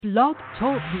Blog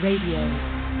Talk Radio.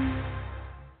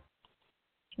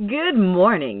 Good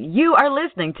morning. You are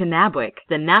listening to NABWIC,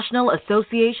 the National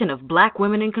Association of Black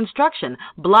Women in Construction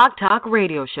Blog Talk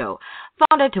Radio Show,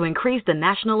 founded to increase the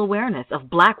national awareness of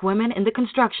Black women in the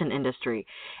construction industry.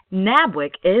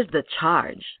 NABWIC is the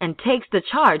charge and takes the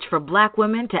charge for Black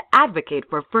women to advocate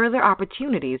for further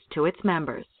opportunities to its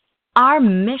members. Our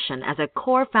mission as a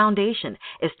core foundation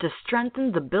is to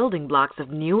strengthen the building blocks of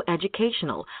new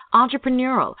educational,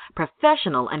 entrepreneurial,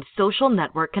 professional, and social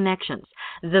network connections.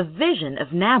 The vision of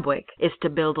NABWIC is to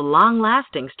build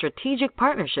long-lasting strategic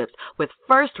partnerships with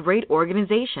first-rate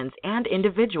organizations and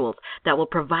individuals that will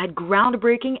provide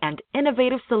groundbreaking and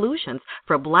innovative solutions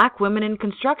for Black women in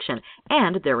construction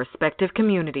and their respective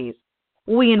communities.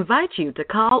 We invite you to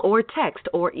call or text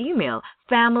or email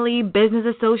family, business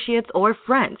associates, or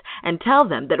friends and tell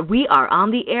them that we are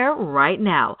on the air right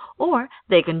now, or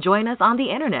they can join us on the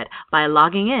internet by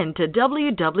logging in to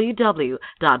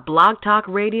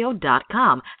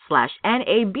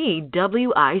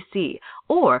www.blogtalkradio.com/NABWIC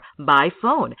or by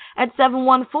phone at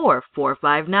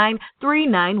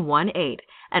 714-459-3918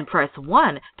 and press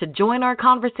 1 to join our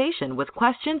conversation with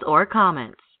questions or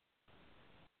comments.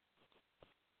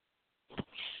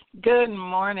 Good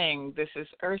morning. This is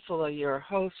Ursula, your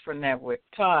host for NABWIC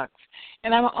Talks,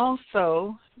 and I'm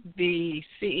also the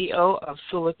CEO of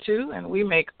Sula 2, and we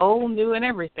make old new in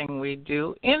everything we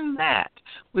do. In that,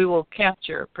 we will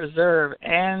capture, preserve,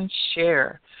 and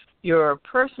share your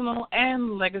personal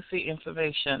and legacy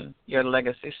information, your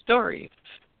legacy stories,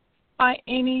 by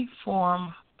any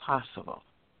form possible.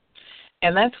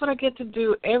 And that's what I get to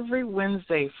do every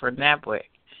Wednesday for NABWIC.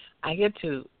 I get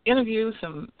to interview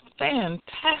some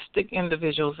fantastic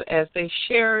individuals as they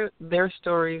share their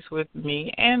stories with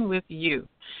me and with you.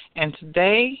 And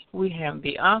today we have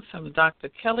the awesome Dr.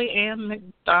 Kelly Ann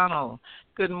McDonald.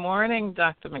 Good morning,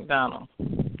 Dr. McDonald.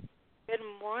 Good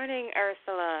morning,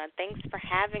 Ursula. Thanks for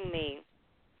having me.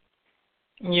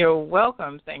 You're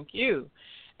welcome. Thank you.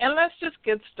 And let's just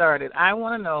get started. I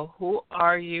want to know, who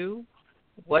are you,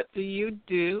 what do you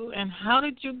do, and how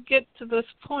did you get to this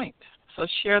point? So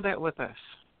share that with us.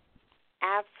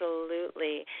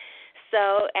 Absolutely.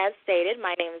 So, as stated,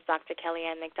 my name is Dr. Kelly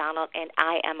Ann McDonald, and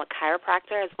I am a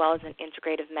chiropractor as well as an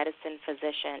integrative medicine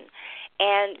physician.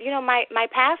 And, you know, my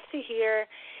path to here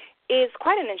is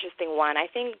quite an interesting one. I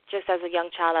think just as a young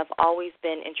child, I've always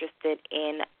been interested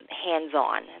in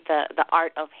hands-on, the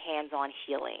art of hands-on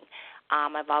healing.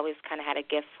 I've always kind of had a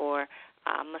gift for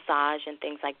massage and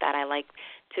things like that. I like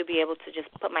to be able to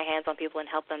just put my hands on people and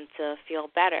help them to feel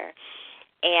better.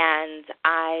 And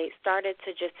I started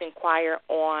to just inquire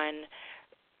on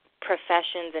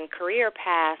professions and career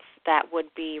paths that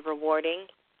would be rewarding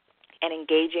and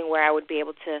engaging, where I would be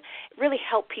able to really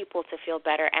help people to feel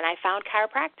better. And I found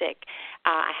chiropractic.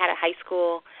 I had a high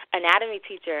school anatomy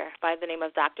teacher by the name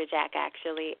of Dr. Jack,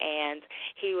 actually, and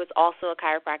he was also a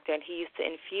chiropractor, and he used to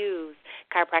infuse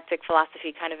chiropractic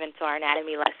philosophy kind of into our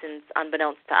anatomy lessons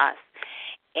unbeknownst to us.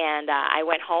 And I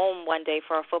went home one day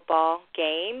for a football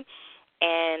game,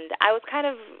 and I was kind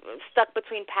of stuck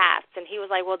between paths. And he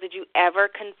was like, well, did you ever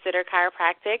consider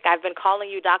chiropractic? I've been calling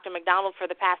you Dr. McDonald for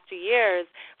the past 2 years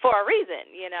for a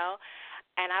reason, you know.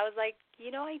 And I was like,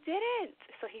 you know, I didn't.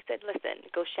 So he said, listen,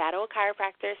 go shadow a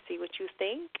chiropractor, see what you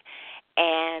think,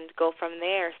 and go from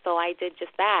there. So I did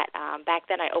just that. Back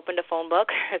then I opened a phone book.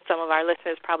 Some of our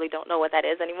listeners probably don't know what that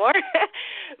is anymore.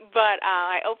 But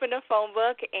I opened a phone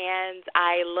book, and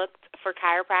I looked for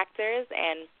chiropractors,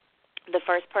 and the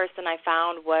first person I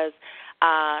found was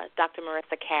Dr.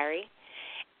 Marissa Carey,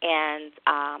 and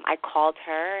I called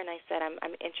her and I said,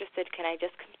 I'm interested. Can I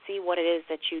just see what it is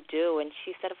that you do? And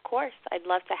she said, of course, I'd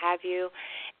love to have you.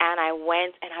 And I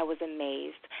went, and I was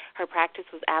amazed. Her practice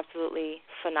was absolutely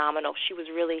phenomenal. She was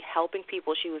really helping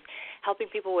people. She was helping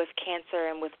people with cancer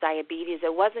and with diabetes.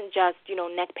 It wasn't just, you know,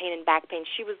 neck pain and back pain.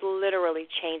 She was literally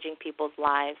changing people's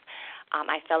lives.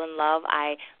 I fell in love.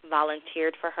 I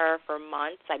volunteered for her for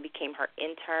months. I became her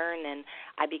intern, and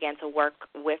I began to work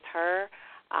with her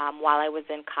while I was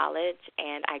in college,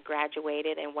 and I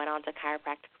graduated and went on to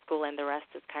chiropractic school, and the rest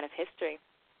is kind of history.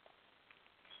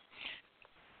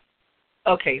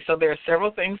 Okay, so there are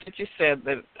several things that you said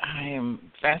that I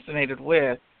am fascinated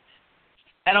with.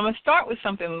 And I'm going to start with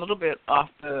something a little bit off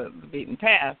the beaten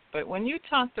path, but when you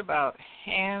talked about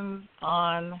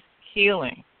hands-on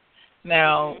healing,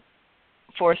 now,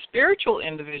 for spiritual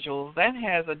individuals, that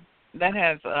has a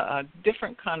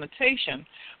different connotation.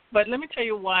 But let me tell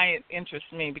you why it interests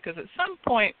me, because at some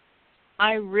point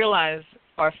I realized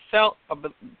or felt or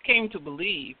came to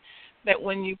believe that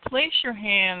when you place your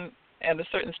hand at a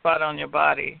certain spot on your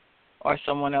body or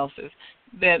someone else's,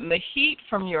 that the heat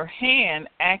from your hand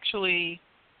actually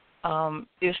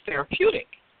is therapeutic.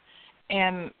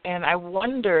 And I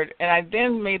wondered, and I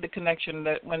then made the connection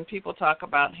that when people talk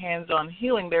about hands-on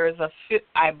healing, there is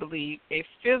I believe, a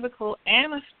physical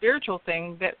and a spiritual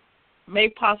thing that may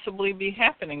possibly be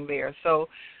happening there. So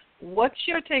what's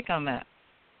your take on that?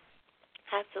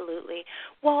 Absolutely.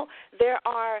 Well, there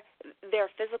are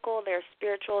physical, there are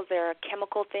spiritual, there are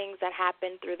chemical things that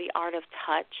happen through the art of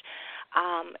touch.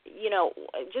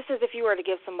 Just as if you were to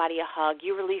give somebody a hug,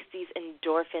 you release these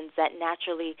endorphins that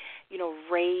naturally,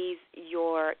 raise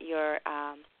your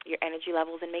energy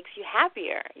levels and makes you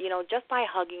happier, just by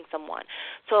hugging someone.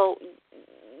 So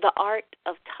the art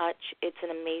of touch, it's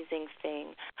an amazing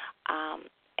thing.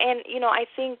 And I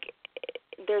think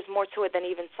there's more to it than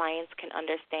even science can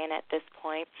understand at this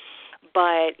point.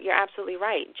 But you're absolutely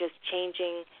right, just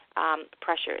changing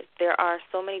pressures. There are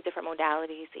so many different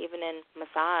modalities, even in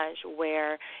massage,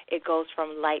 where it goes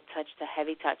from light touch to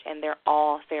heavy touch, and they're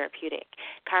all therapeutic.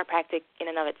 Chiropractic in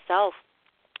and of itself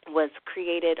was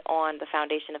created on the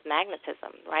foundation of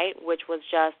magnetism, right, which was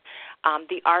just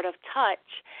the art of touch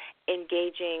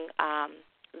engaging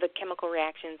the chemical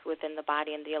reactions within the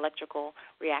body and the electrical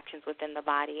reactions within the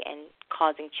body and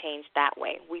causing change that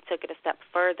way. We took it a step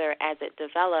further as it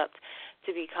developed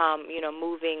to become,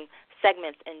 moving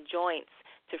segments and joints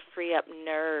to free up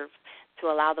nerve to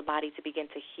allow the body to begin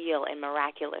to heal in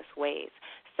miraculous ways.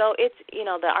 So it's,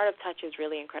 the art of touch is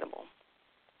really incredible.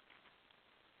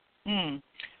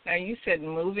 Now you said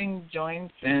moving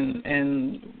joints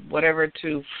and whatever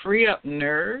to free up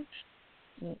nerves.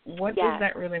 What does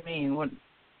that really mean?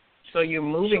 So you're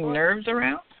moving nerves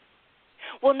around?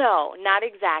 Well, no, not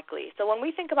exactly. So when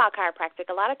we think about chiropractic,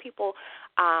 a lot of people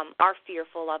are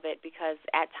fearful of it because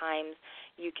at times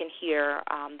you can hear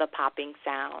the popping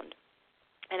sound.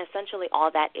 And essentially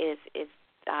all that is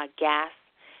gas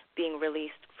being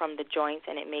released from the joints,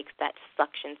 and it makes that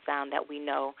suction sound that we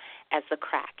know as the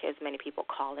crack, as many people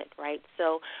call it, right?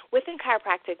 So within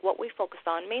chiropractic, what we focus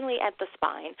on, mainly at the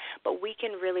spine, but we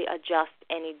can really adjust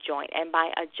any joint. And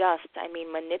by adjust, I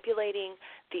mean manipulating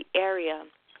the area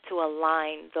to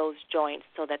align those joints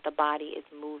so that the body is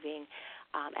moving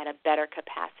at a better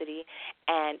capacity.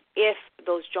 And if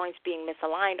those joints being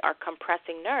misaligned are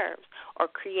compressing nerves or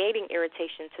creating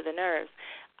irritation to the nerves,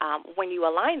 when you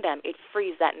align them, it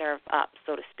frees that nerve up,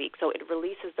 so to speak. So it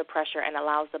releases the pressure and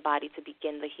allows the body to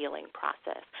begin the healing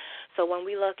process. So when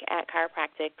we look at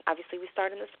chiropractic, obviously we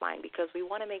start in the spine because we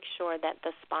want to make sure that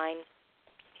the spine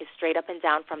is straight up and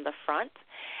down from the front.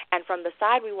 And from the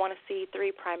side, we want to see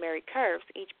 3 primary curves,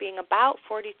 each being about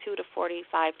 42 to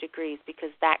 45 degrees because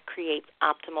that creates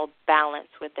optimal balance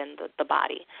within the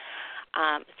body.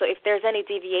 So if there's any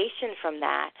deviation from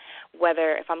that,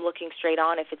 whether if I'm looking straight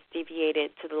on, if it's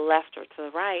deviated to the left or to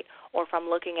the right, or if I'm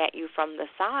looking at you from the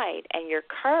side and your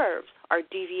curves are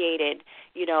deviated,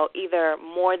 either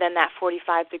more than that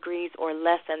 45 degrees or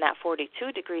less than that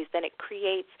 42 degrees, then it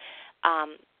creates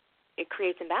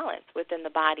imbalance within the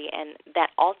body, and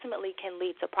that ultimately can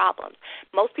lead to problems.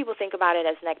 Most people think about it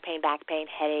as neck pain, back pain,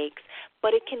 headaches,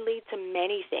 but it can lead to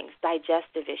many things,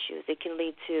 digestive issues. It can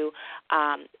lead to,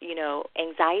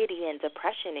 anxiety and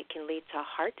depression. It can lead to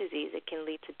heart disease. It can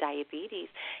lead to diabetes.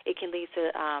 It can lead to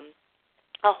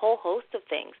a whole host of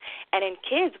things. And in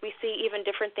kids, we see even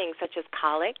different things such as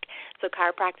colic. So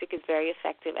chiropractic is very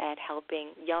effective at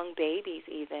helping young babies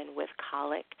even with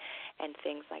colic and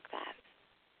things like that.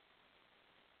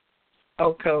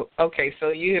 Okay, so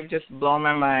you have just blown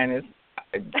my mind. Is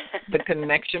the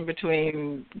connection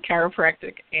between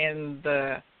chiropractic and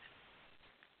the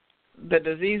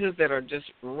diseases that are just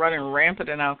running rampant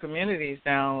in our communities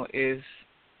now is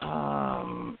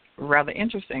rather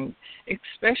interesting,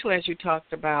 especially as you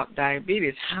talked about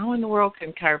diabetes. How in the world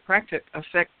can chiropractic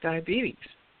affect diabetes?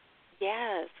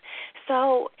 Yes.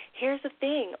 So here's the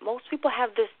thing. Most people have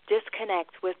this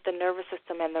disconnect with the nervous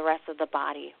system and the rest of the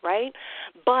body, right?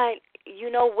 But,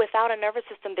 without a nervous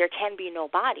system, there can be no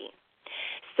body.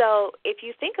 So if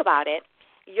you think about it,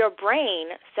 your brain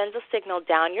sends a signal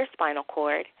down your spinal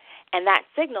cord, and that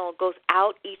signal goes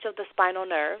out each of the spinal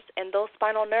nerves, and those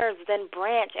spinal nerves then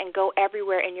branch and go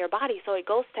everywhere in your body. So it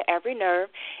goes to every nerve,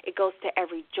 it goes to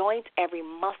every joint, every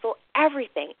muscle,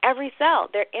 everything, every cell.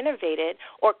 They're innervated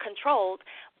or controlled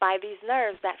by these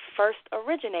nerves that first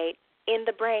originate in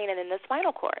the brain and in the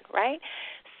spinal cord, right?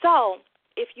 So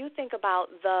if you think about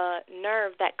the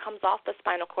nerve that comes off the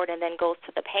spinal cord and then goes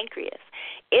to the pancreas,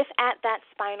 if at that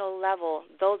spinal level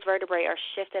those vertebrae are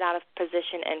shifted out of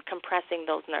position and compressing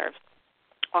those nerves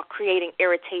or creating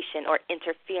irritation or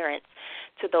interference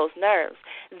to those nerves,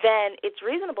 then it's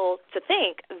reasonable to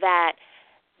think that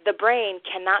the brain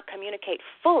cannot communicate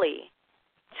fully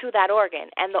to that organ,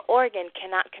 and the organ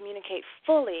cannot communicate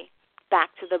fully back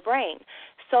to the brain.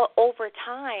 So over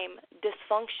time,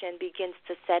 dysfunction begins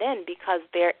to set in because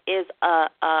there is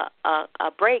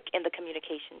a break in the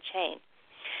communication chain.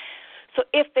 So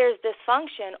if there's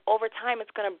dysfunction, over time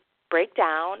it's going to break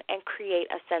down and create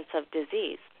a sense of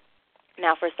disease.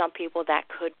 Now, for some people, that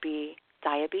could be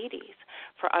diabetes.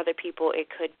 For other people, it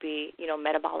could be,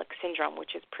 metabolic syndrome,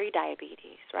 which is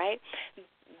pre-diabetes, right?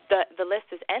 The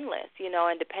list is endless,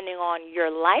 and depending on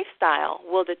your lifestyle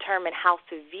will determine how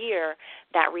severe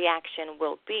that reaction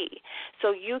will be.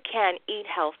 So you can eat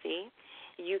healthy,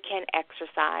 you can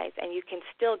exercise, and you can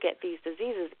still get these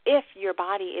diseases if your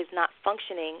body is not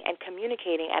functioning and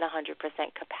communicating at 100%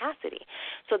 capacity.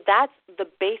 So that's the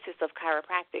basis of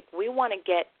chiropractic. We want to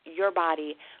get your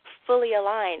body fully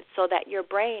aligned so that your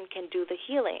brain can do the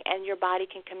healing and your body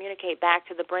can communicate back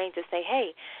to the brain to say,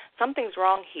 hey, something's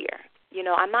wrong here.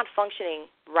 I'm not functioning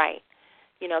right.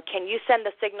 Can you send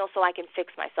the signal so I can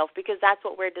fix myself? Because that's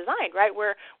what we're designed, right?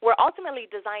 We're ultimately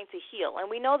designed to heal. And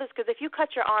we know this because if you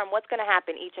cut your arm, what's going to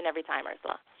happen each and every time,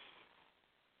 Ursula?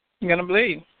 You're going to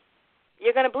bleed.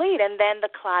 You're going to bleed, and then the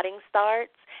clotting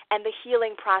starts and the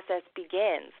healing process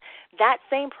begins. That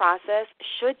same process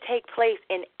should take place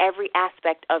in every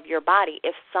aspect of your body.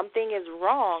 If something is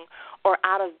wrong or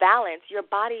out of balance, your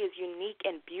body is unique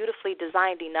and beautifully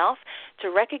designed enough to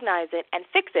recognize it and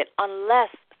fix it unless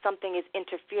something is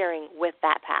interfering with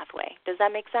that pathway. Does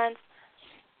that make sense?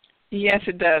 Yes,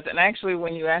 it does. And actually,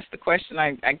 when you asked the question,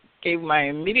 I gave my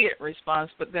immediate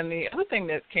response. But then the other thing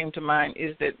that came to mind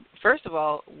is that, first of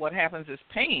all, what happens is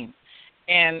pain.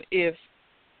 And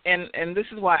and this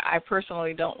is why I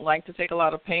personally don't like to take a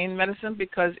lot of pain medicine,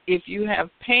 because if you have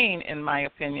pain, in my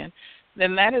opinion,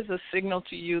 then that is a signal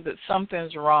to you that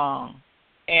something's wrong.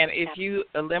 And if you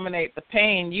eliminate the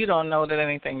pain, you don't know that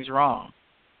anything's wrong.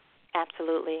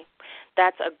 Absolutely.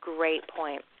 That's a great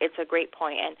point. It's a great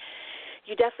point. And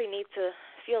you definitely need to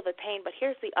feel the pain. But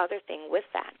here's the other thing with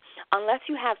that. Unless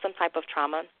you have some type of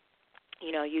trauma,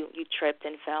 you tripped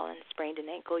and fell and sprained an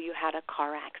ankle, you had a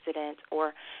car accident,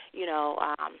 or,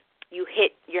 you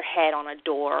hit your head on a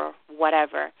door, or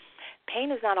whatever,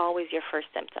 pain is not always your first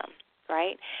symptom,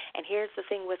 right? And here's the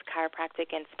thing with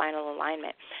chiropractic and spinal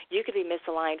alignment. You could be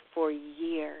misaligned for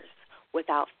years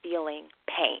without feeling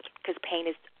pain, because pain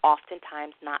is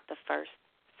oftentimes not the first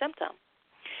symptom.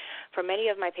 For many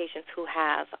of my patients who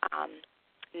have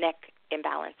neck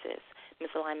imbalances,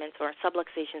 misalignments, or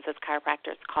subluxations, as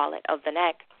chiropractors call it, of the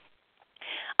neck,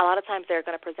 a lot of times they're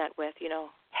going to present with,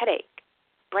 headache,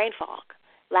 brain fog,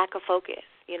 lack of focus.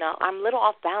 I'm a little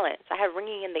off balance. I have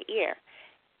ringing in the ear.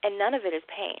 And none of it is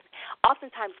pain.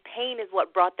 Oftentimes, pain is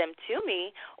what brought them to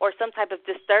me, or some type of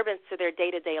disturbance to their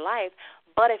day-to-day life.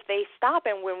 But if they stop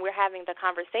and when we're having the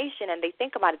conversation and they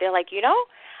think about it, they're like,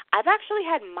 I've actually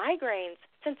had migraines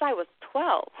since I was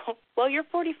 12. Well, you're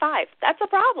 45. That's a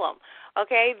problem,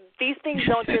 okay? These things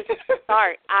don't just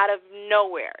start out of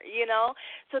nowhere,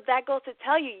 So that goes to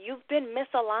tell you, you've been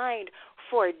misaligned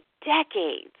for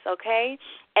decades, okay?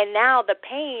 And now the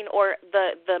pain or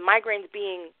the migraines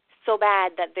being so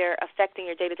bad that they're affecting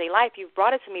your day-to-day life, you've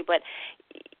brought it to me, but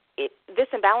this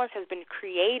imbalance has been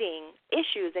creating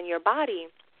issues in your body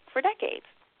for decades.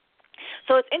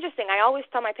 So it's interesting. I always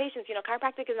tell my patients,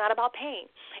 chiropractic is not about pain.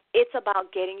 It's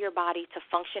about getting your body to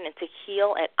function and to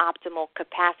heal at optimal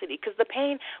capacity, because the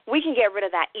pain, we can get rid of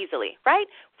that easily, right?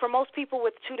 For most people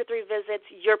with 2 to 3 visits,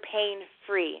 you're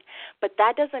pain-free. But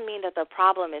that doesn't mean that the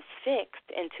problem is fixed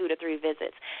in 2 to 3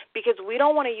 visits, because we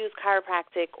don't want to use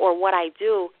chiropractic or what I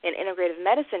do in integrative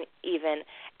medicine even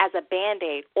as a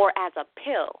Band-Aid or as a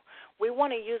pill. We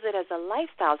want to use it as a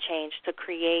lifestyle change to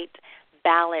create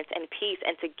balance and peace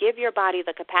and to give your body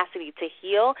the capacity to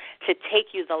heal, to take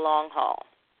you the long haul.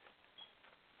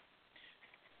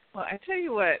 Well, I tell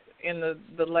you what, in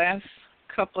the last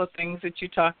couple of things that you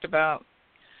talked about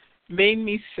made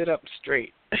me sit up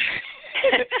straight.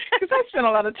 Because I spent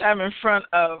a lot of time in front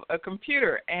of a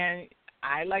computer, and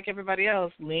I, like everybody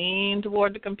else, lean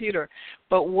toward the computer.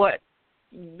 But what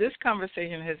this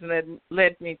conversation has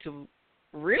led me to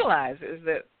realize is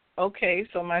that, okay,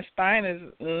 so my spine is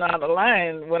not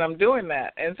aligned when I'm doing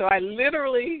that. And so I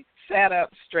literally sat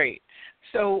up straight.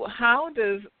 So how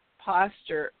does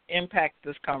posture impact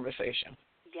this conversation?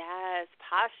 Yes,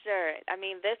 posture. I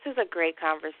mean, this is a great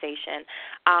conversation.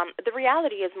 The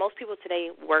reality is most people today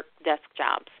work desk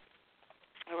jobs,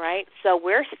 all right? So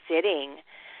we're sitting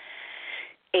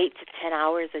 8 to 10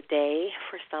 hours a day,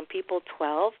 for some people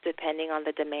 12, depending on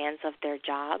the demands of their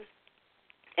job.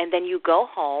 And then you go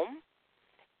home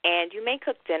and you may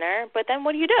cook dinner, but then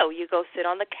what do? You go sit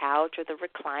on the couch or the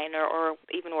recliner, or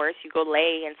even worse, you go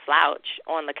lay and slouch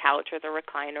on the couch or the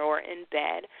recliner or in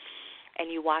bed,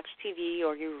 and you watch TV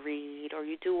or you read or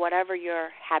you do whatever your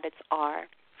habits are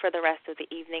for the rest of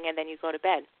the evening, and then you go to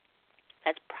bed.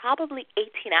 That's probably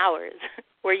 18 hours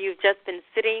where you've just been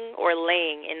sitting or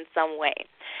laying in some way.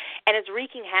 And it's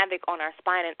wreaking havoc on our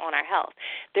spine and on our health.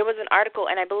 There was an article,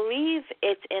 and I believe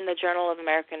it's in the Journal of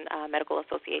American Medical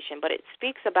Association, but it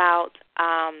speaks about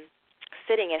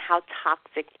sitting and how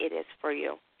toxic it is for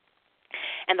you,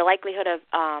 and the likelihood of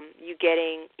you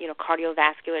getting,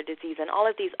 cardiovascular disease and all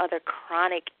of these other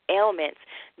chronic ailments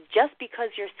just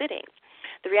because you're sitting.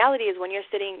 The reality is when you're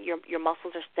sitting, your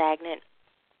muscles are stagnant.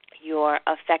 You're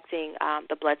affecting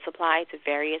the blood supply to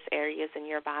various areas in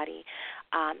your body,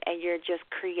 and you're just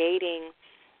creating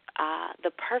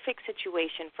the perfect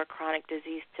situation for chronic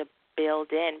disease to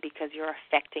build in, because you're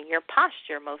affecting your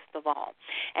posture most of all.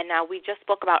 And now we just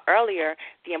spoke about earlier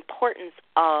the importance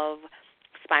of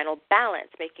spinal balance,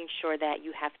 making sure that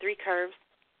you have 3 curves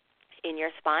in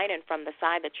your spine and from the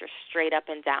side that you're straight up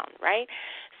and down, right?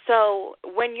 So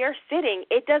when you're sitting,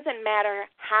 it doesn't matter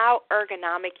how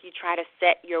ergonomic you try to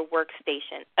set your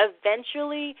workstation.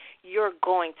 Eventually, you're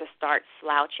going to start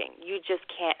slouching. You just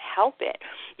can't help it.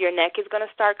 Your neck is going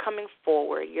to start coming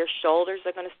forward. Your shoulders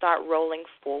are going to start rolling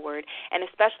forward, and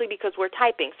especially because we're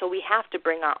typing, so we have to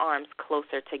bring our arms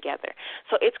closer together.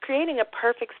 So it's creating a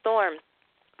perfect storm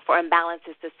for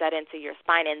imbalances to set into your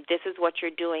spine, and this is what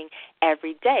you're doing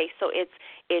every day. So it's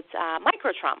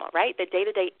micro trauma, right? The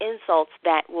day-to-day insults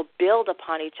that will build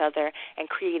upon each other and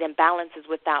create imbalances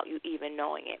without you even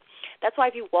knowing it. That's why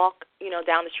if you walk,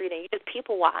 down the street and you just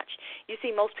people watch, you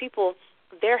see most people,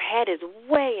 their head is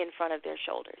way in front of their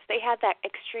shoulders. They have that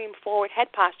extreme forward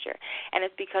head posture, and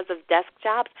it's because of desk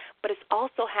jobs, but it's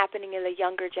also happening in the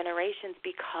younger generations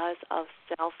because of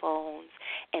cell phones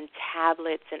and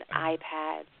tablets and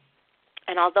iPads.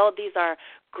 And although these are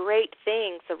great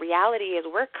things, the reality is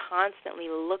we're constantly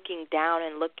looking down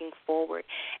and looking forward,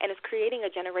 and it's creating a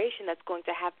generation that's going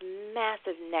to have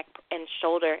massive neck and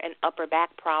shoulder and upper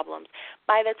back problems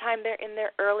by the time they're in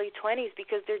their early 20s,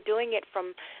 because they're doing it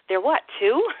from they're 2?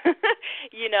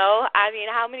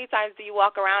 How many times do you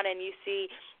walk around and you see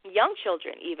young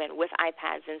children even with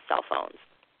iPads and cell phones?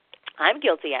 I'm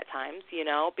guilty at times,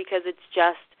 because it's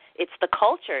the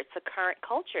culture. It's the current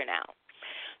culture now.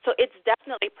 So it's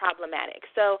definitely problematic.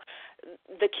 So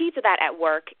the key to that at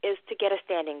work is to get a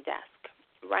standing desk,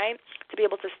 right? To be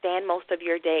able to stand most of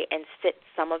your day and sit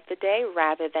some of the day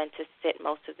rather than to sit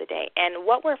most of the day. And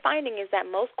what we're finding is that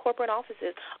most corporate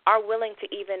offices are willing to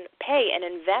even pay and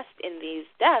invest in these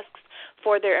desks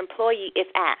for their employee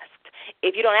if asked.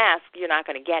 If you don't ask, you're not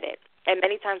going to get it. And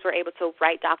many times we're able to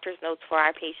write doctor's notes for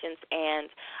our patients, and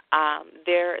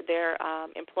their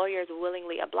employers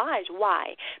willingly oblige.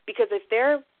 Why? Because if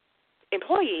their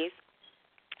employees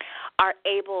are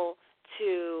able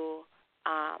to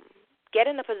get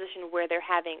in a position where they're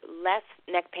having less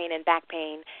neck pain and back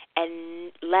pain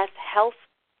and less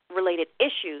health-related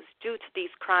issues due to these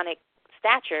chronic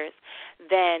statures,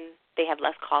 then they have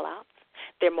less call-outs.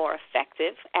 They're more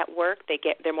effective at work.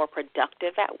 They're more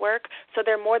productive at work. So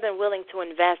they're more than willing to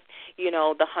invest, the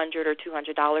 $100 or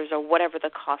 $200 or whatever the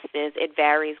cost is. It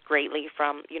varies greatly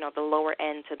from, the lower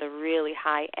end to the really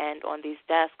high end on these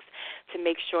desks, to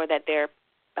make sure that their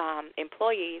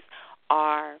employees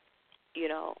are,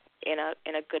 in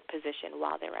a good position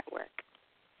while they're at work.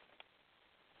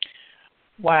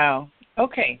 Wow.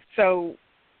 Okay. So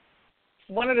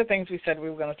one of the things we said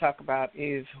we were going to talk about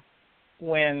is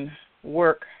when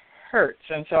work hurts.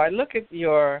 And so I look at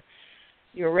your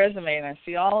resume and I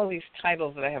see all of these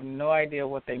titles that I have no idea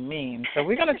what they mean. So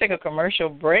we're going to take a commercial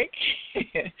break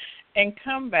and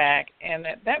come back. And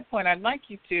at that point, I'd like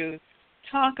you to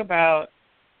talk about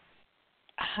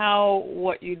how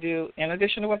what you do, in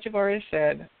addition to what you've already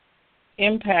said,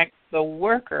 impact the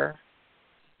worker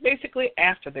basically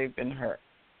after they've been hurt.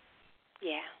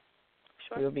 Yeah,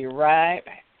 sure. We'll be right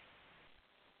back.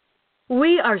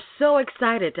 We are so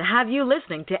excited to have you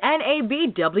listening to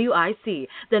NABWIC,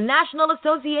 the National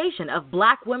Association of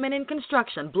Black Women in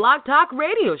Construction Blog Talk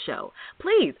Radio Show.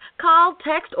 Please call,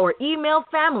 text, or email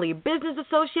family, business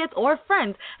associates, or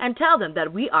friends and tell them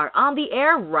that we are on the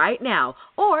air right now.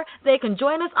 Or they can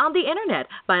join us on the internet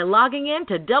by logging in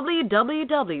to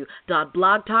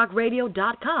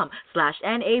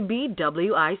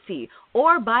www.blogtalkradio.com/NABWIC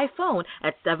or by phone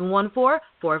at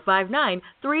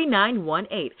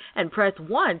 714-459-3918 and press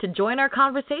 1 to join our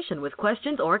conversation with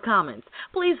questions or comments.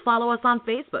 Please follow us on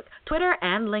Facebook, Twitter,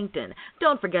 and LinkedIn.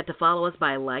 Don't forget to follow us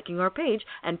by liking our page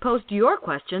and post your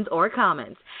questions or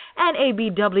comments.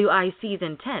 NABWIC's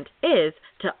intent is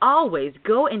to always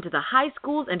go into the high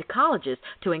schools and colleges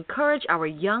to encourage our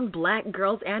young black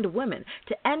girls and women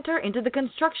to enter into the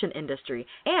construction industry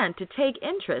and to take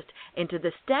interest into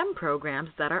the STEM programs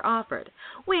that are offered.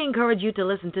 We encourage you to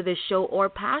listen to this show or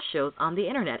past shows on the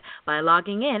internet by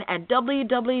logging in at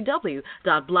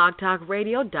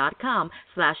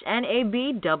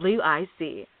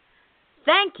www.blogtalkradio.com/NABWIC.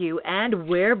 Thank you, and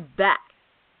we're back.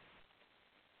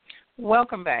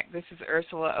 Welcome back. This is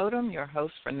Ursula Odom, your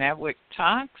host for NABWIC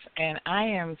Talks, and I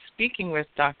am speaking with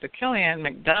Dr. Kellyanne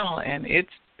McDonald, and it's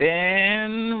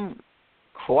been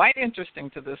quite interesting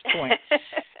to this point.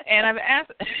 And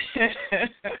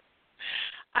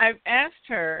I've asked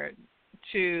her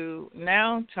to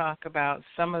now talk about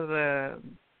some of the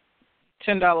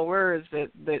 $10 words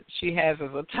that she has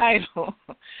as a title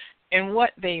and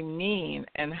what they mean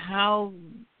and how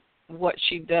what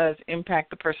she does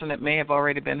impact the person that may have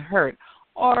already been hurt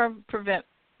or prevent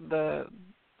the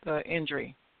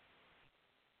injury.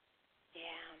 Yeah.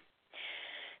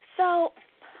 So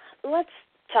let's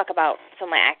talk about some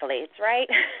of my accolades, right?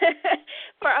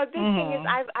 For a big thing is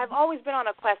I've always been on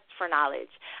a quest for knowledge.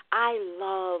 I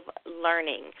love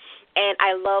learning, and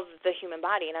I love the human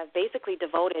body, and I've basically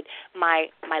devoted my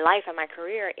life and my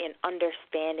career in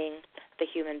understanding the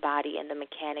human body and the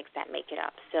mechanics that make it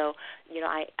up. So,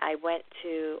 I went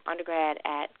to undergrad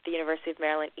at the University of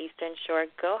Maryland Eastern Shore.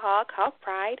 Go Hawk, Hawk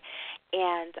Pride,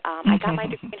 and I got my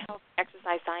degree in health and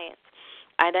exercise science.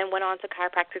 I then went on to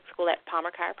chiropractic school at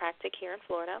Palmer Chiropractic here in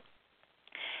Florida.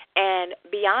 And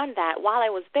beyond that, while I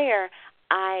was there,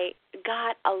 I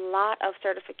got a lot of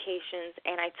certifications,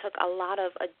 and I took a lot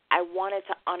of I wanted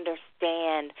to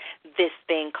understand this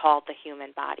thing called the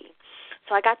human body.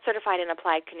 So I got certified in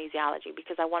applied kinesiology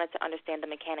because I wanted to understand the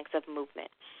mechanics of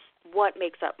movement. What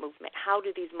makes up movement? How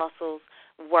do these muscles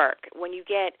work? When you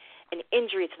get an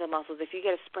injury to the muscles, if you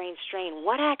get a sprain, strain,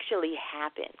 what actually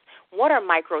happens? What are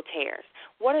micro tears?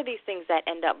 What are these things that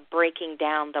end up breaking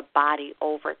down the body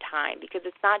over time? Because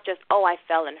it's not just, I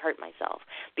fell and hurt myself.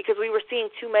 Because we were seeing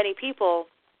too many people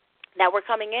that were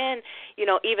coming in,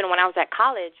 even when I was at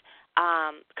college,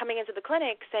 coming into the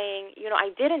clinic saying, I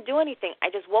didn't do anything. I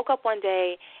just woke up one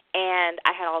day and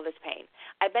I had all this pain.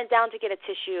 I bent down to get a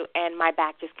tissue and my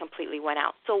back just completely went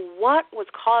out. So what was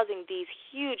causing these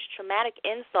huge traumatic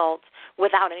insults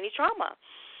without any trauma?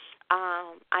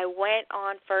 I went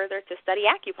on further to study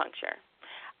acupuncture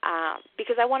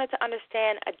because I wanted to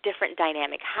understand a different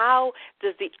dynamic. How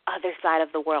does the other side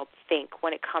of the world think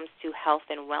when it comes to health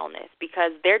and wellness?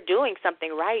 Because they're doing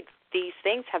something right. These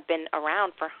things have been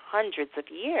around for hundreds of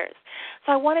years.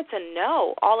 So I wanted to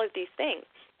know all of these things.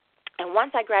 And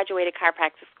once I graduated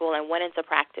chiropractic school and went into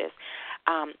practice,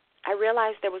 I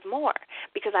realized there was more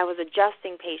because I was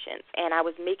adjusting patients and I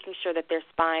was making sure that their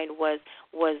spine was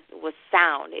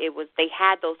sound. They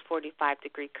had those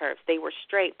 45-degree curves. They were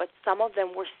straight, but some of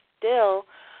them were still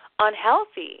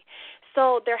unhealthy.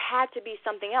 So there had to be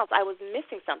something else. I was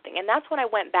missing something. And that's when I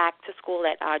went back to school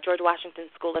at George Washington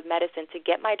School of Medicine to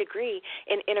get my degree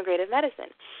in integrative medicine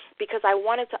because I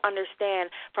wanted to understand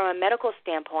from a medical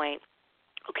standpoint,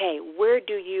 okay, where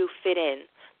do you fit in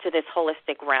to this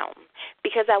holistic realm?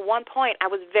 Because at one point I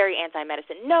was very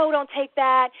anti-medicine. No, don't take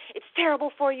that. It's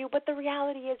terrible for you. But the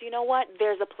reality is, you know what?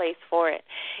 There's a place for it.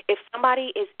 If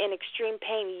somebody is in extreme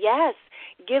pain, yes,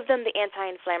 give them the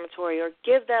anti-inflammatory or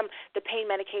give them the pain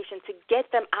medication to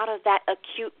get them out of that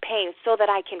acute pain so that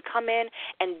I can come in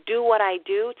and do what I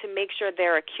do to make sure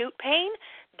their acute pain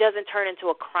doesn't turn into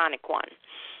a chronic one.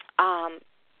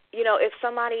 If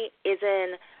somebody is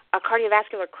in a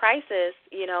cardiovascular crisis,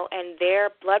 and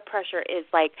their blood pressure is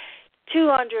like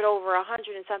 200 over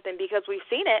 100 and something because we've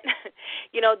seen it,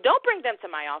 don't bring them to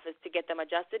my office to get them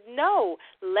adjusted. No,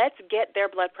 let's get their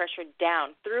blood pressure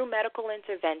down through medical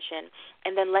intervention,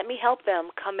 and then let me help them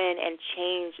come in and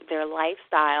change their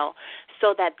lifestyle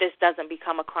so that this doesn't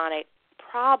become a chronic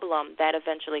problem that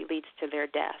eventually leads to their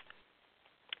death.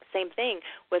 Same thing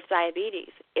with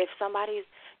diabetes. If somebody's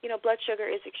blood sugar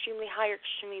is extremely high or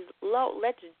extremely low,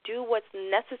 let's do what's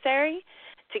necessary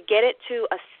to get it to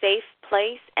a safe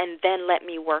place and then let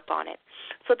me work on it.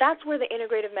 So that's where the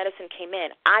integrative medicine came in.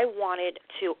 I wanted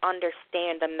to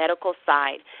understand the medical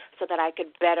side so that I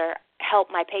could better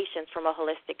help my patients from a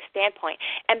holistic standpoint.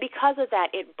 And because of that,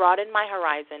 it broadened my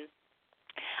horizon.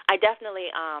 I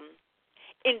definitely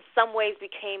in some ways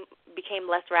became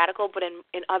less radical, but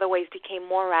in other ways became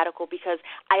more radical because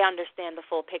I understand the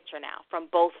full picture now from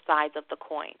both sides of the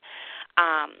coin.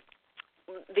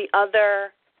 The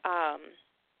other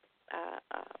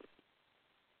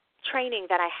training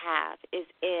that I have is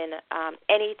in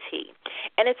NET,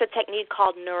 and it's a technique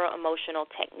called neuro-emotional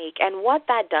technique. And what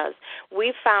that does,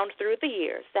 we've found through the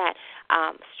years that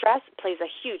stress plays a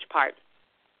huge part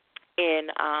in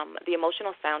the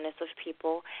emotional soundness of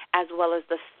people, as well as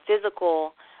the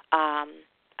physical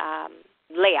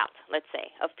layout, let's say,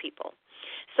 of people.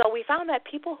 So we found that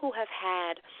people who have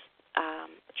had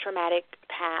traumatic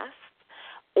past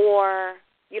or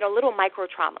little micro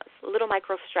traumas, little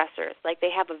micro stressors, like they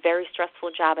have a very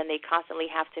stressful job and they constantly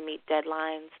have to meet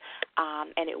deadlines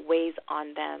and it weighs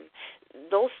on them.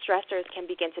 Those stressors can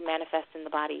begin to manifest in the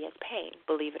body as pain,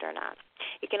 believe it or not.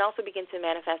 It can also begin to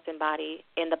manifest in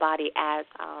the body as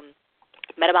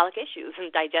metabolic issues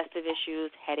and digestive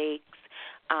issues, headaches,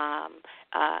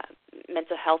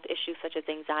 mental health issues such as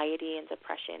anxiety and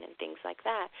depression and things like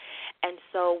that. And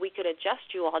so we could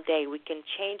adjust you all day. We can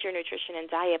change your nutrition and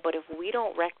diet, but if we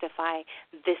don't rectify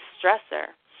this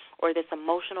stressor or this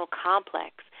emotional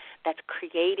complex that's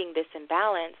creating this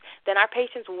imbalance, then our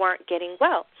patients weren't getting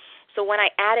well. So when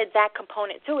I added that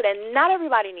component to it, and not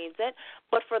everybody needs it,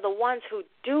 but for the ones who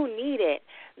do need it,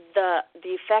 the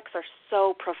effects are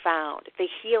so profound. The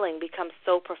healing becomes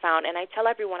so profound. And I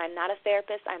tell everyone, I'm not a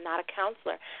therapist. I'm not a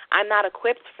counselor. I'm not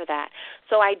equipped for that.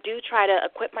 So I do try to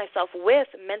equip myself with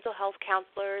mental health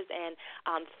counselors and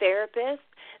therapists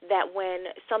that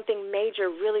when something major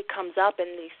really comes up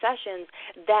in these sessions,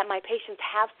 that my patients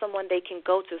have someone they can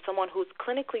go to, someone who's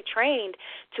clinically trained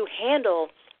to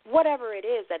handle whatever it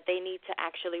is that they need to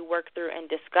actually work through and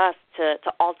discuss to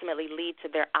ultimately lead to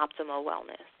their optimal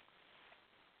wellness.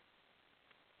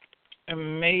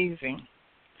 Amazing.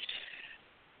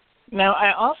 Now,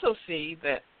 I also see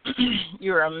that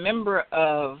you're a member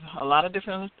of a lot of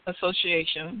different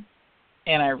associations,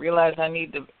 and I realize I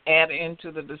need to add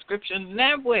into the description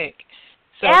NABWIC.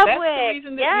 So NABWIC, that's the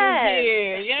reason that you're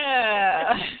here.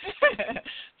 Yeah.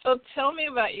 So tell me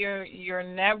about your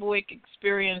NABWIC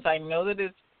experience. I know that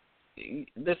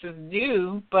this is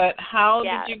new, but how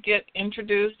did you get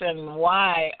introduced, and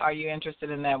why are you interested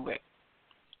in NABWIC?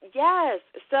 Yes.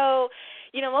 So,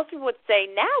 most people would say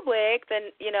NABWIC,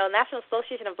 the National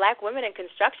Association of Black Women in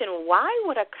Construction. Why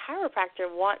would a chiropractor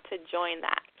want to join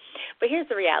that? But here's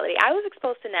the reality. I was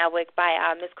exposed to NABWIC by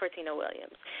Miss Cortina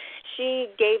Williams. She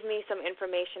gave me some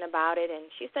information about it, and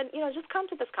she said, just come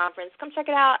to this conference. Come check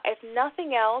it out. If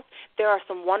nothing else, there are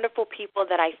some wonderful people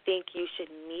that I think you should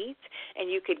meet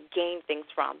and you could gain things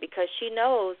from, because she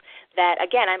knows that,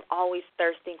 again, I'm always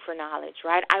thirsting for knowledge,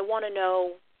 right? I want to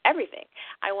know everything.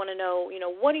 I want to know,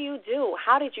 what do you do?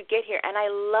 How did you get here? And I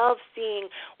love seeing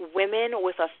women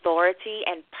with authority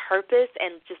and purpose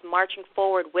and just marching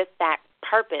forward with that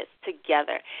purpose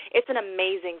together. It's an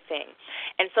amazing thing.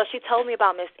 And so she told me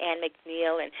about Miss Ann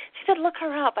McNeil, and she said, look her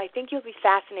up. I think you'll be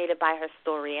fascinated by her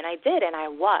story. And I did, and I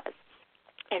was.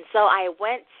 And so I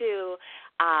went to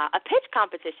a pitch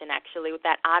competition, actually, with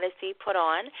that Odyssey put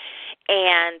on,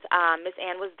 and Miss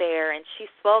Ann was there, and she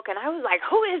spoke, and I was like,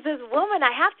 who is this woman?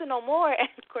 I have to know more. And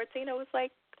Cortina was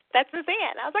like, that's Miss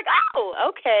Ann. I was like,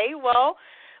 oh, okay, well,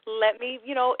 let me,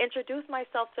 introduce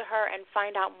myself to her and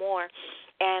find out more.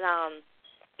 And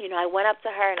I went up to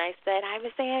her and I said, hi,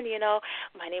 Miss Ann,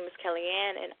 my name is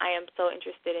Kellyanne, and I am so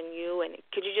interested in you, and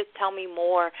could you just tell me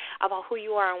more about who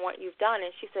you are and what you've done?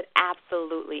 And she said,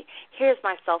 absolutely. Here's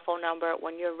my cell phone number.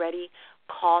 When you're ready,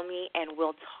 call me and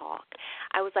we'll talk.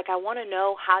 I was like, I want to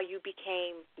know how you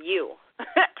became you.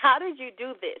 How did you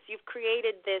do this? You've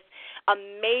created this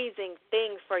amazing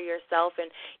thing for yourself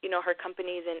and, her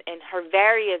companies and her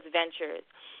various ventures.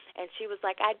 And she was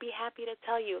like, I'd be happy to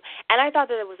tell you. And I thought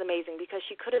that it was amazing because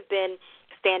she could have been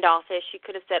standoffish. She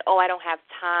could have said, I don't have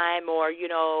time, or,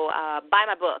 buy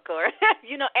my book, or,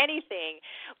 anything.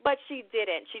 But she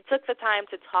didn't. She took the time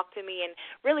to talk to me and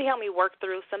really help me work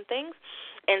through some things.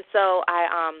 And so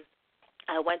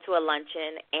I went to a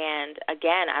luncheon, and,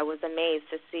 again, I was amazed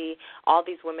to see all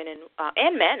these women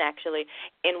and men, actually,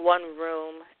 in one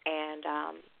room,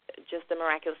 and just the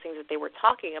miraculous things that they were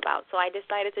talking about. So I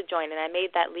decided to join, and I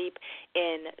made that leap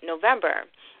in November,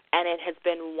 and it has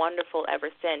been wonderful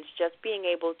ever since, just being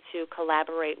able to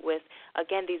collaborate with,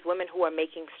 again, these women who are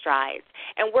making strides.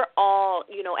 And we're all,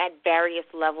 at various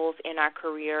levels in our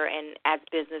career and as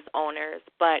business owners,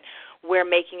 but we're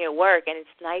making it work, and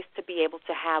it's nice to be able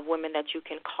to have women that you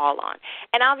can call on.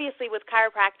 And obviously with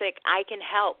chiropractic, I can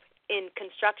help in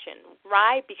construction,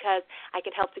 right, because I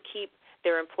can help to keep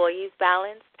their employees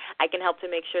balanced. I can help to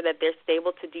make sure that they're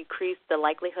stable to decrease the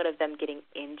likelihood of them getting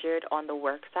injured on the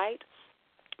work site.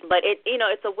 But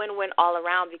it's a win-win all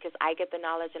around because I get the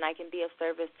knowledge and I can be of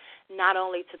service not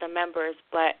only to the members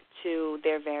but to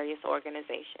their various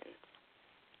organizations.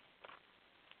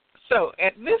 So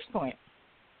at this point,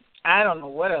 I don't know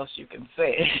what else you can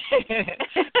say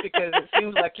because it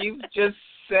seems like you've just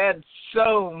said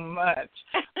so much.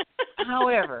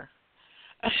 However,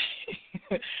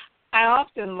 I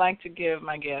often like to give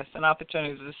my guests an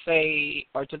opportunity to say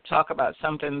or to talk about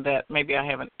something that maybe I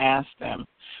haven't asked them.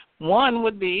 One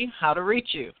would be how to reach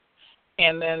you.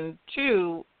 And then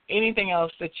two, anything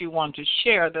else that you want to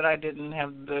share that I didn't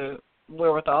have the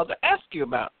wherewithal to ask you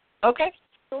about. Okay?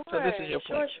 Sure, so this is your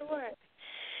place. Sure.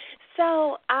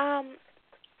 So,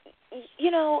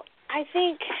 I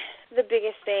think the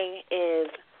biggest thing is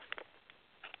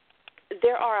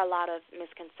there are a lot of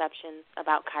misconceptions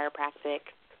about chiropractic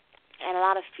and a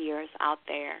lot of fears out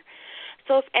there.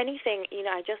 So if anything,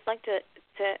 I just like to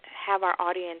have our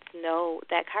audience know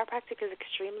that chiropractic is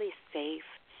extremely safe,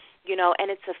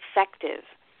 and it's effective.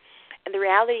 And the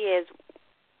reality is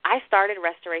I started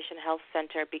Restoration Health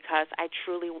Center because I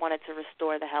truly wanted to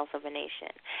restore the health of a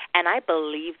nation. And I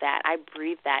believe that. I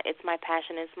breathe that. It's my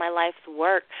passion. It's my life's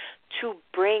work to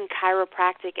bring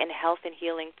chiropractic and health and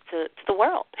healing to the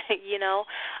world,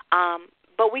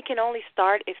 But we can only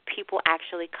start if people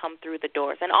actually come through the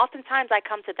doors. And oftentimes I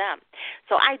come to them.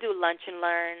 So I do lunch and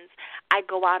learns. I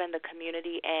go out in the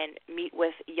community and meet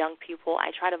with young people.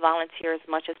 I try to volunteer as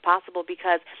much as possible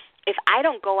because if I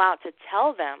don't go out to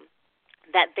tell them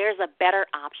that there's a better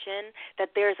option, that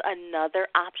there's another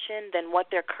option than what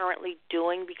they're currently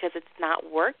doing because it's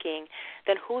not working,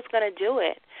 then who's going to do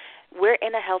it? We're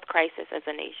in a health crisis as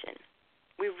a nation.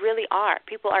 We really are.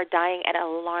 People are dying at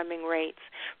alarming rates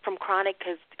from chronic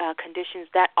conditions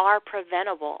that are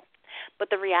preventable. But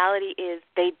the reality is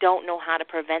they don't know how to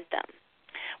prevent them.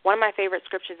 One of my favorite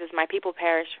scriptures is, "My people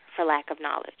perish for lack of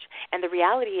knowledge." And the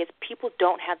reality is people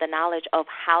don't have the knowledge of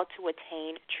how to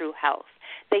attain true health.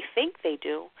 They think they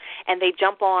do, and they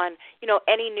jump on,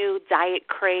 any new diet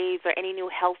craze or any new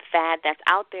health fad that's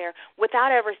out there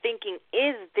without ever thinking,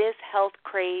 is this health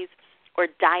craze or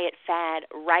diet fad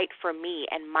right for me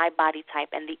and my body type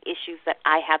and the issues that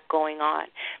I have going on?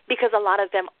 Because a lot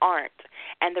of them aren't.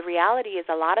 And the reality is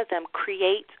a lot of them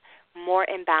create more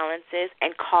imbalances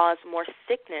and cause more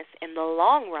sickness in the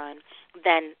long run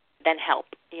than help,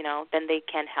 than they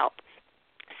can help.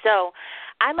 So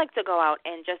I like to go out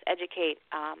and just educate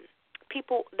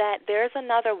people that there's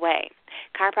another way.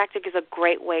 Chiropractic is a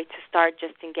great way to start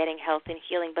just in getting health and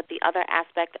healing, but the other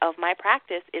aspect of my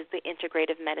practice is the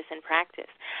integrative medicine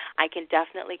practice. I can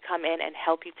definitely come in and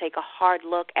help you take a hard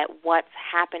look at what's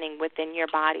happening within your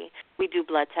body. We do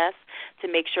blood tests to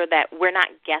make sure that we're not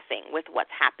guessing with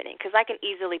what's happening, because I can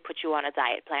easily put you on a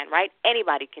diet plan, right?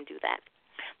 Anybody can do that.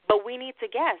 But we need to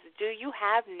guess, do you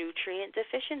have nutrient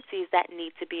deficiencies that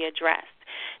need to be addressed?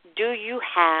 Do you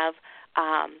have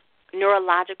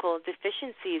neurological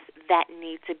deficiencies that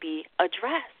need to be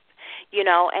addressed?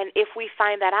 And if we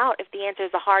find that out, if the answer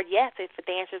is a hard yes, if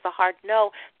the answer is a hard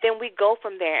no, then we go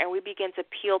from there and we begin to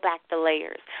peel back the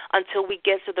layers until we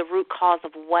get to the root cause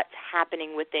of what's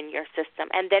happening within your system.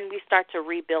 And then we start to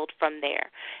rebuild from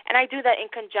there. And I do that in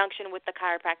conjunction with the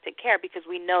chiropractic care because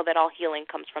we know that all healing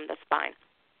comes from the spine.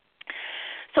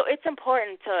 So it's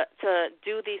important to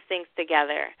do these things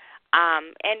together.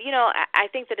 I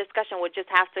think the discussion would just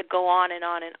have to go on and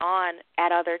on and on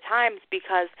at other times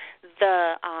because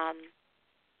the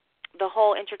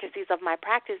whole intricacies of my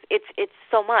practice, it's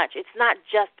so much. It's not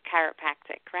just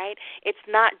chiropractic, right? It's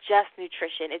not just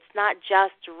nutrition. It's not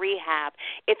just rehab.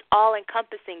 It's all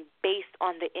encompassing based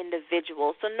on the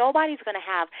individual. So nobody's going to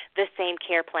have the same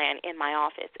care plan in my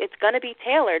office. It's going to be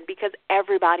tailored because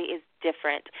everybody is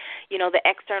different. The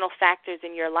external factors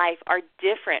in your life are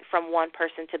different from one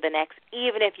person to the next,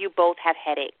 even if you both have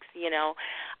headaches,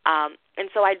 And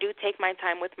so I do take my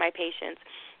time with my patients.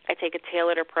 I take a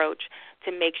tailored approach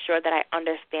to make sure that I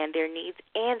understand their needs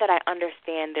and that I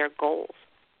understand their goals.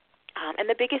 And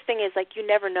the biggest thing is, you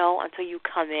never know until you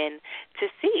come in to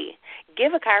see.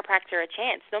 Give a chiropractor a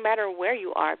chance, no matter where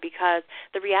you are, because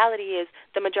the reality is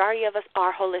the majority of us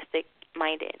are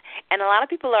holistic-minded. And a lot of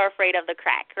people are afraid of the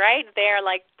crack, right? They're,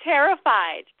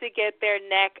 terrified to get their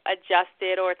neck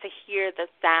adjusted or to hear the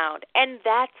sound. And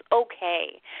that's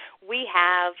okay. We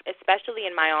have, especially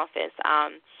in my office,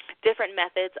 different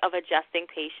methods of adjusting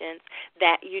patients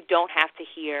that you don't have to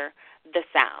hear the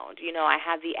sound. I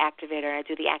have the activator, I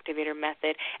do the activator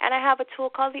method, and I have a tool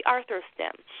called the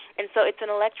ArthroStim. And so it's an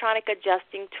electronic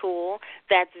adjusting tool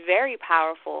that's very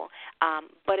powerful,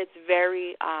 but it's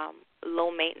very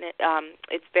low maintenance.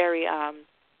 It's very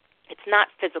it's not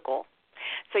physical.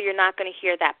 So you're not going to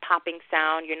hear that popping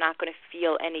sound. You're not going to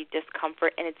feel any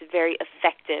discomfort, and it's very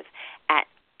effective at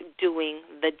doing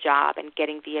the job and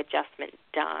getting the adjustment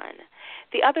done.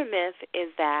 The other myth is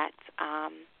that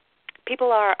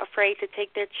people are afraid to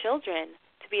take their children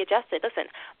to be adjusted. Listen,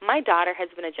 my daughter has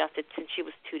been adjusted since she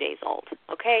was 2 days old,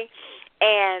 okay?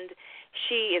 And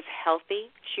she is healthy.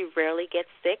 She rarely gets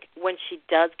sick. When she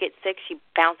does get sick, she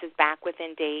bounces back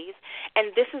within days.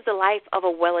 And this is the life of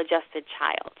a well-adjusted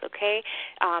child, okay?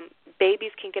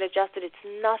 Babies can get adjusted. It's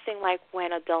nothing like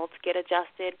when adults get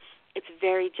adjusted. It's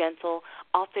very gentle,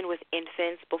 often with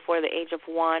infants before the age of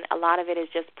 1. A lot of it is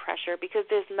just pressure because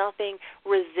there's nothing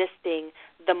resisting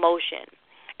the motion.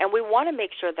 And we want to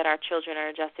make sure that our children are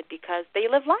adjusted because they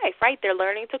live life, right? They're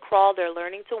learning to crawl. They're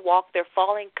learning to walk. They're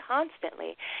falling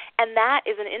constantly. And that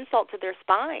is an insult to their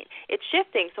spine. It's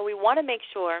shifting. So we want to make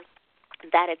sure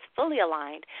that it's fully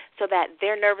aligned so that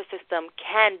their nervous system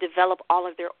can develop all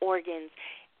of their organs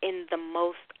in the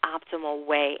most optimal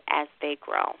way as they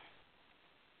grow.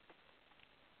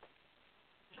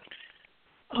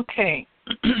 Okay.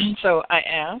 So I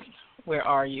asked, where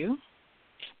are you?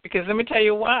 Because let me tell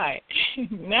you why.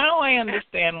 Now I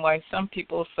understand why some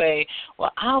people say,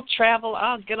 well, I'll travel,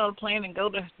 I'll get on a plane and go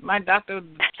to my doctor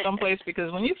someplace,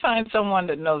 because when you find someone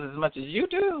that knows as much as you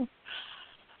do,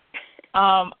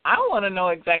 I want to know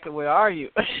exactly where are you.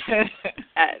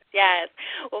 Yes.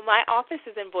 Well, my office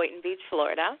is in Boynton Beach,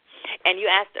 Florida, and you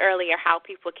asked earlier how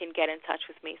people can get in touch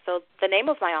with me. So the name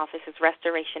of my office is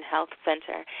Restoration Health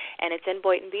Center, and it's in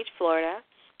Boynton Beach, Florida.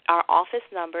 Our office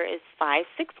number is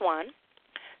 561-336-4808.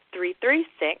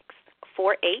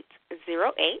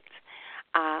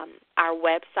 Our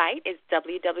website is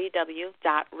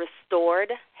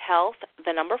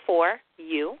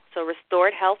www.restoredhealth4u, so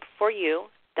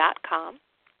restoredhealth4u.com.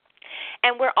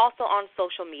 And we're also on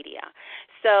social media.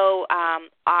 So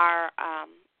our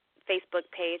Facebook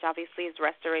page, obviously, is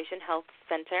Restoration Health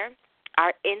Center.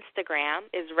 Our Instagram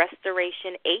is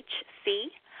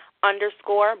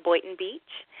RestorationHC_Boynton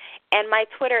Beach. And my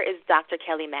Twitter is Dr.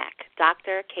 Kelly Mack,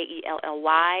 Dr.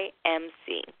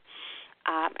 KELLYMC.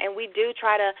 And we do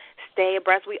try to stay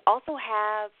abreast. We also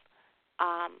have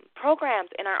programs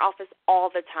in our office all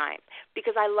the time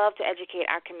because I love to educate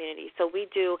our community. So we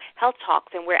do health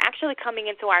talks, and we're actually coming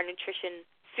into our nutrition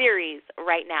series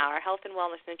right now, our health and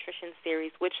wellness nutrition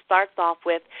series, which starts off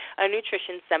with a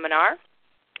nutrition seminar,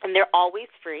 and they're always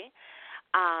free.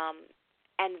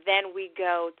 And then we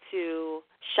go to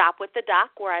Shop with the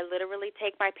Doc, where I literally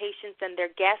take my patients and their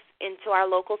guests into our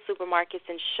local supermarkets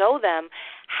and show them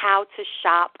how to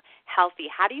shop healthy.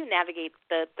 How do you navigate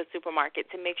the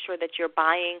supermarket to make sure that you're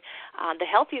buying the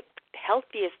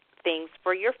healthiest things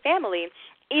for your family,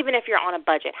 even if you're on a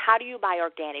budget? How do you buy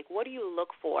organic? What do you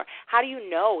look for? How do you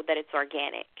know that it's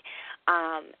organic?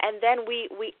 And then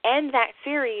we end that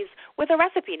series with a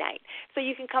recipe night. So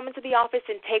you can come into the office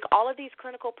and take all of these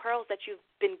clinical pearls that you've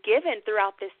been given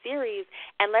throughout this series,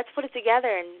 and let's put it together,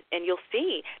 and you'll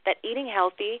see that eating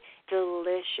healthy,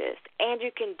 delicious, and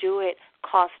you can do it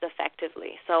cost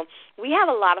effectively. So we have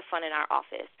a lot of fun in our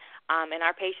office. And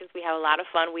our patients, we have a lot of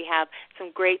fun. We have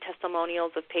some great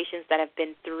testimonials of patients that have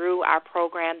been through our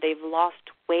program. They've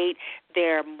lost weight.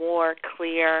 They're more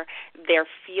clear. They're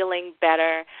feeling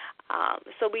better.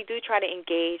 So we do try to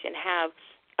engage and have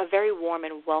a very warm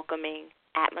and welcoming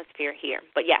atmosphere here.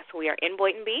 But, yes, we are in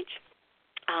Boynton Beach.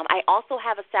 I also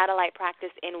have a satellite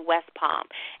practice in West Palm,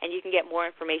 and you can get more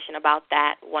information about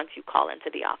that once you call into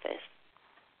the office.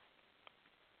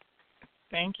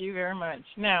 Thank you very much.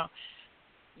 Now,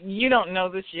 you don't know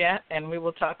this yet, and we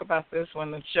will talk about this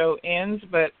when the show ends,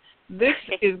 but this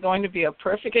is going to be a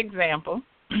perfect example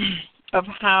of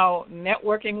how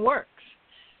networking works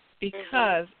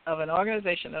because of an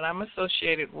organization that I'm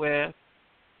associated with.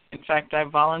 In fact, I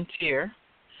volunteer,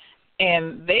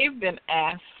 and they've been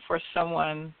asked for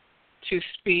someone to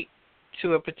speak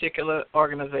to a particular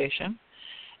organization.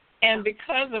 And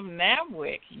because of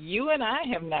NABWIC, you and I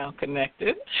have now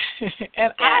connected,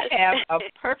 and I have a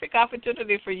perfect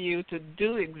opportunity for you to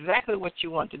do exactly what you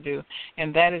want to do,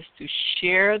 and that is to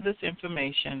share this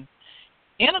information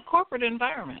in a corporate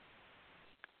environment.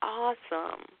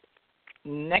 Awesome.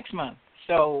 Next month.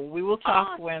 So we will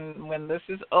talk when this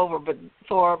is over. But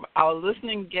for our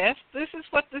listening guests, this is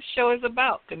what this show is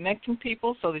about, connecting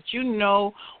people so that you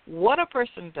know what a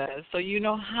person does, so you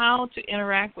know how to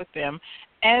interact with them.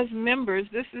 As members,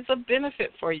 this is a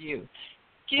benefit for you.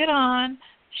 Get on,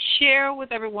 share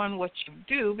with everyone what you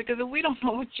do, because if we don't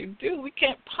know what you do, we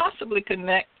can't possibly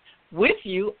connect with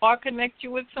you or connect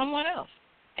you with someone else.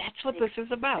 That's what this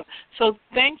is about. So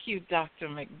thank you, Dr.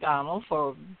 McDonald,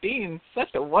 for being such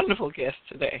a wonderful guest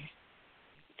today.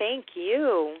 Thank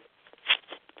you.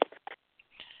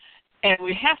 And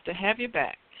we have to have you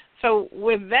back. So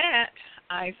with that,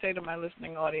 I say to my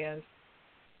listening audience,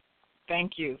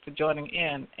 thank you for joining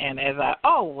in. And as I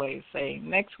always say,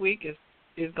 next week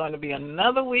is going to be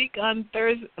another week on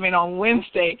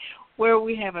Wednesday, where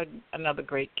we have another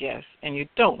great guest, and you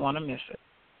don't want to miss it.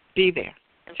 Be there.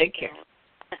 Take care.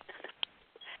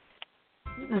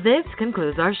 This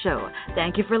concludes our show.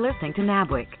 Thank you for listening to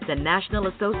NABWIC, the National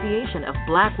Association of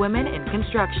Black Women in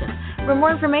Construction. For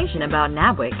more information about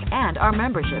NABWIC and our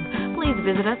membership, please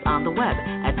visit us on the web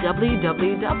at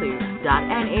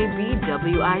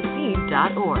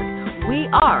www.nabwic.org. We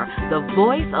are the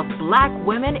voice of Black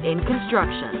women in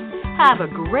construction. Have a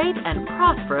great and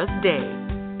prosperous day.